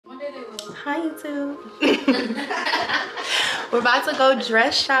Hi YouTube. We're about to go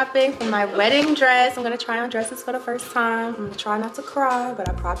dress shopping for my wedding dress. I'm gonna try on dresses for the first time. I'm gonna try not to cry, but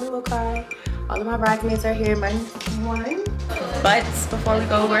I probably will cry. All of my bridesmaids are here, minus one. But before we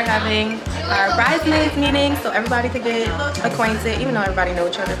go, we're having our bridesmaids meeting so everybody could get acquainted, even though everybody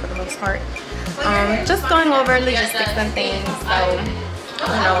knows each other for the most part. Just going over logistics and things. So,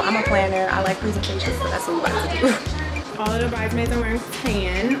 you know, I'm a planner. I like presentations, so that's what we're about to do. All of the bridesmaids are wearing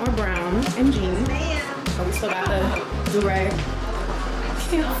tan or brown and jeans. So we still got the do-rag.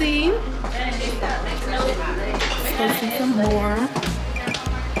 Can't see. Let's see some more.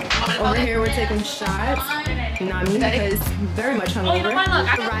 Over here we're taking shots. Not me because very much hungover.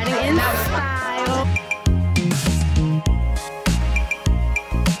 Riding in style.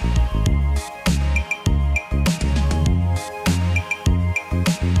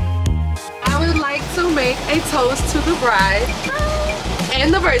 I would like to make a toast to the bride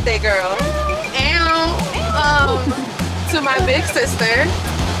and the birthday girl and to my big sister,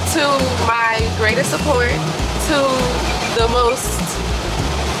 to my greatest support, to the most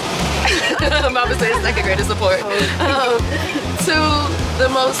Mama says second greatest support, to the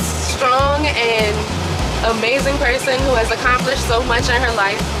most strong and amazing person who has accomplished so much in her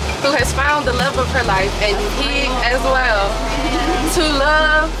life, who has found the love of her life, and he as well, to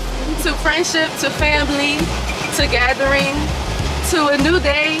love, to friendship, to family, to gathering, to a new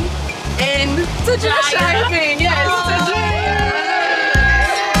day, and to dress shopping. Yes, to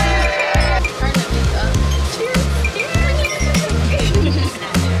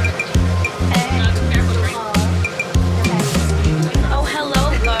Oh, hello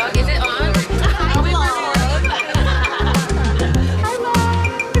vlog. Is it on?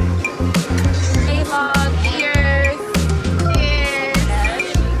 Hey vlog. Cheers.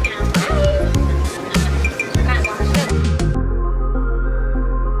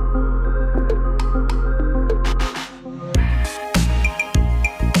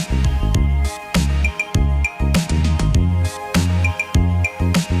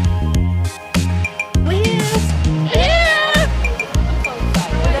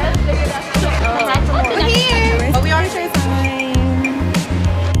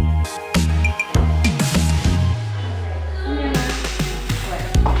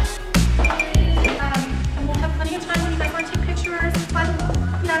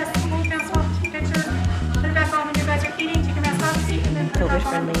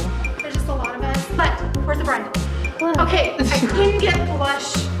 There's just a lot of us. But where's the bride? Okay, I couldn't get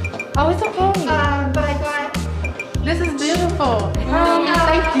blush. Oh, it's okay. But I got. This is beautiful.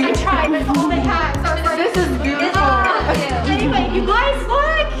 Thank you. I tried, but it's all they had. So it's like, This is beautiful. Anyway, you guys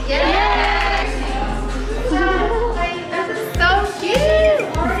look. Yes. This is so cute.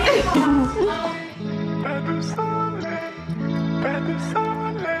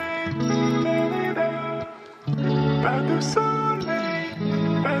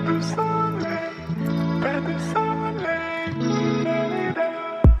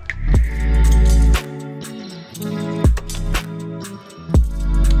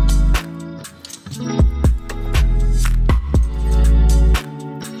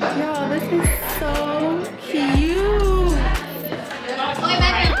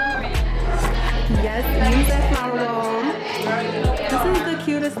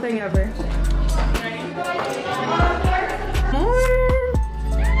 Thing ever. More.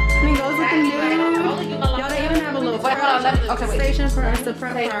 I mean, those looking good. Y'all, they even have a little station for us to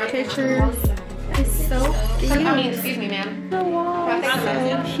prep for our pictures. It's so cute. Excuse me, ma'am. So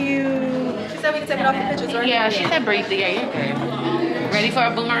cute. She said we can take it off the pictures, right? Yeah, she said briefly. Yeah, you're good. Ready for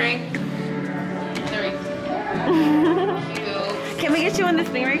a boomerang? 3. Can we get you on this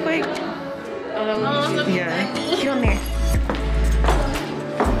thing right quick? Yeah. Get on there.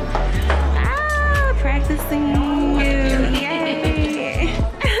 Practicing you. Yay!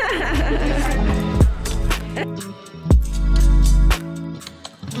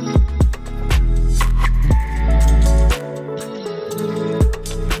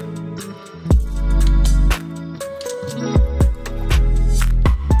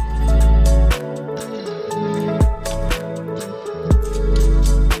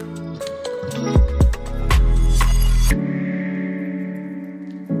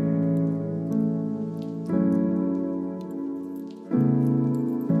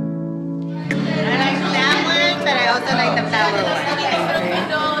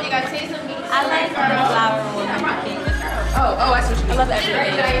 I love that.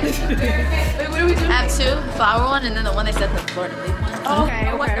 Wait, what are we doing? I have 2, flower one, and then the one they said the Fleur de Lis one. Oh, okay.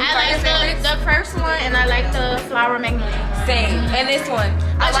 I like the first one, and I like the flower magnolia. Same. And this one.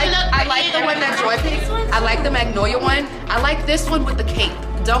 I like the one that Joy picked. I like the magnolia one. I like this one with the cape.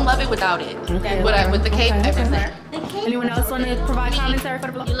 don't love it without it. Okay. With the cape, everything. Anyone else want to provide commentary for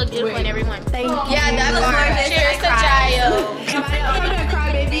the vlog? You look beautiful in everyone. Thank you. Yeah, that was gorgeous. Cheers to Jayo. I'm gonna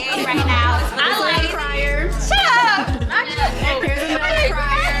cry, baby. Right now. I like crier. Shut up. Here's another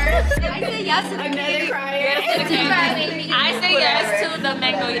crier. I said yes to the Another crier. I say yes to the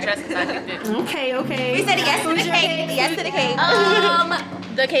magnolia dress because I think it. Okay. We said yes to the cake. Yes to the cake.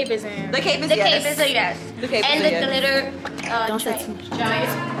 The cape is in. The cape is The yes. cape is a yes. The cape And is a the yes. glitter. Don't say too much.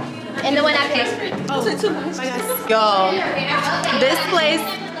 And the one I paid. Yo, this place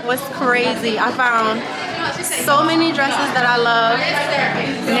was crazy. I found so many dresses that I love.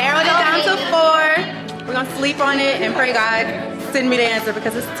 Narrowed it down to 4. We're gonna sleep on it and pray God send me the answer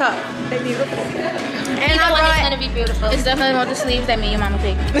because it's tough. They're beautiful. And The I one is brought, gonna be beautiful. It's definitely about the sleeves that me and Mama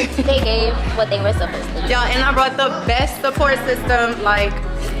picked. They gave what they were supposed to. y'all, and I brought the best support system. Like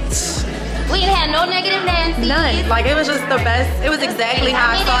We didn't have no negative Nancy. none. Like it was just the best. It was exactly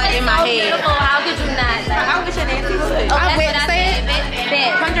how I saw it in my head. Beautiful. How could you not? Like, How was your Nancy wood? oh, that's what I said.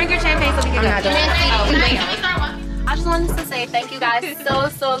 Bet. Come drink your champagne so we can go. I just wanted to say thank you guys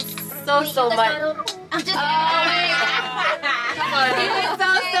so much. I'm just.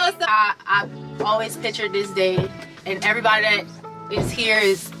 I've always pictured this day, and everybody that is here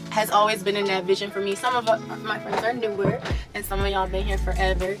has always been in that vision for me. Some of my friends are newer, and some of y'all been here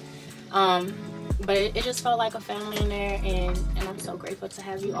forever. But it just felt like a family in there, and I'm so grateful to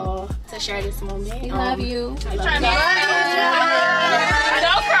have you all to share this moment. We love you. I love you.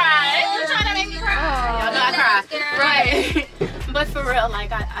 Don't cry. You're trying to make me cry. Y'all know I cry. Right. But for real,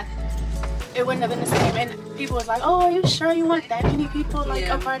 like it wouldn't have been the same. And people was like, "Oh, are you sure you want that many people like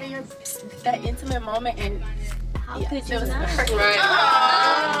a part of your that intimate moment?" And How could you it was not? perfect.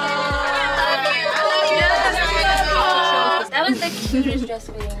 That was the cutest dress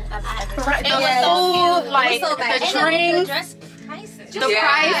fitting I've ever. Right. It The was so food, cute. like It was so the bad. drinks, The dress prices. the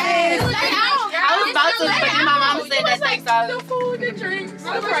prices. I was about to, but then my mom said that next time. The food, the drinks,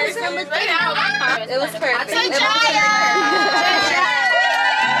 the prices. It was perfect.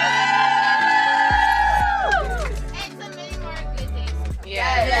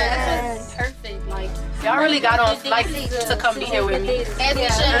 Yes. Perfect. Like y'all really got on like to come be here with me. And we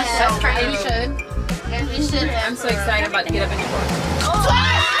should. That's crazy. And we should. I'm so excited about to get up in the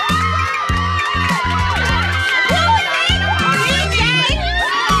morning.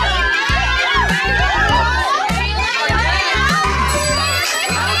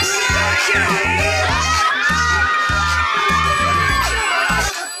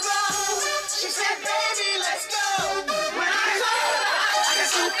 She said, baby, let's go. When I told her, I got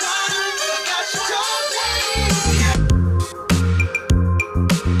so caught up, got so